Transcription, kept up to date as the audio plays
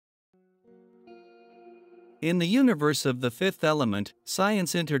In the universe of the fifth element,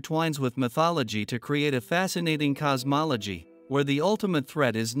 science intertwines with mythology to create a fascinating cosmology, where the ultimate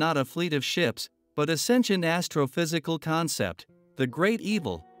threat is not a fleet of ships, but a sentient astrophysical concept, the Great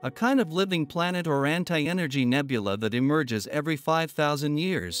Evil, a kind of living planet or anti-energy nebula that emerges every 5,000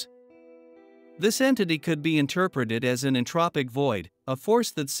 years. This entity could be interpreted as an entropic void, a force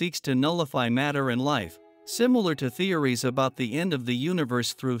that seeks to nullify matter and life, similar to theories about the end of the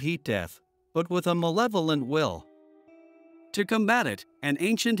universe through heat death, but with a malevolent will. To combat it, an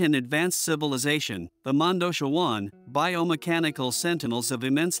ancient and advanced civilization, the Mondoshawan, biomechanical sentinels of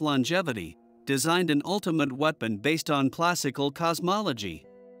immense longevity, designed an ultimate weapon based on classical cosmology.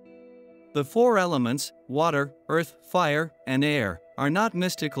 The four elements, water, earth, fire, and air, are not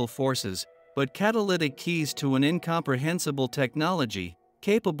mystical forces, but catalytic keys to an incomprehensible technology,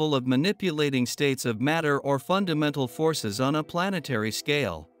 capable of manipulating states of matter or fundamental forces on a planetary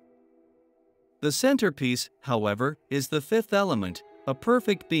scale. The centerpiece, however, is the fifth element, a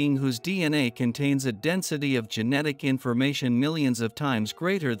perfect being whose DNA contains a density of genetic information millions of times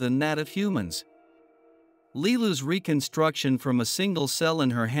greater than that of humans. Leeloo's reconstruction from a single cell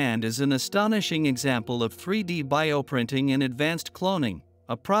in her hand is an astonishing example of 3D bioprinting and advanced cloning,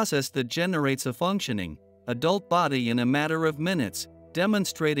 a process that generates a functioning, adult body in a matter of minutes,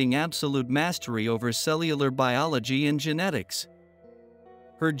 demonstrating absolute mastery over cellular biology and genetics.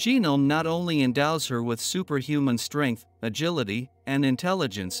 Her genome not only endows her with superhuman strength, agility, and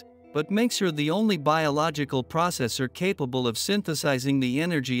intelligence, but makes her the only biological processor capable of synthesizing the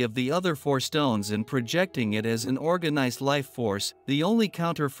energy of the other four stones and projecting it as an organized life force, the only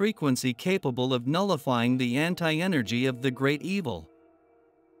counter-frequency capable of nullifying the anti-energy of the Great Evil.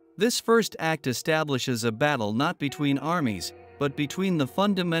 This first act establishes a battle not between armies, but between the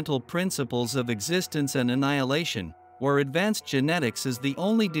fundamental principles of existence and annihilation, where advanced genetics is the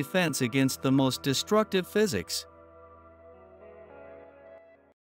only defense against the most destructive physics.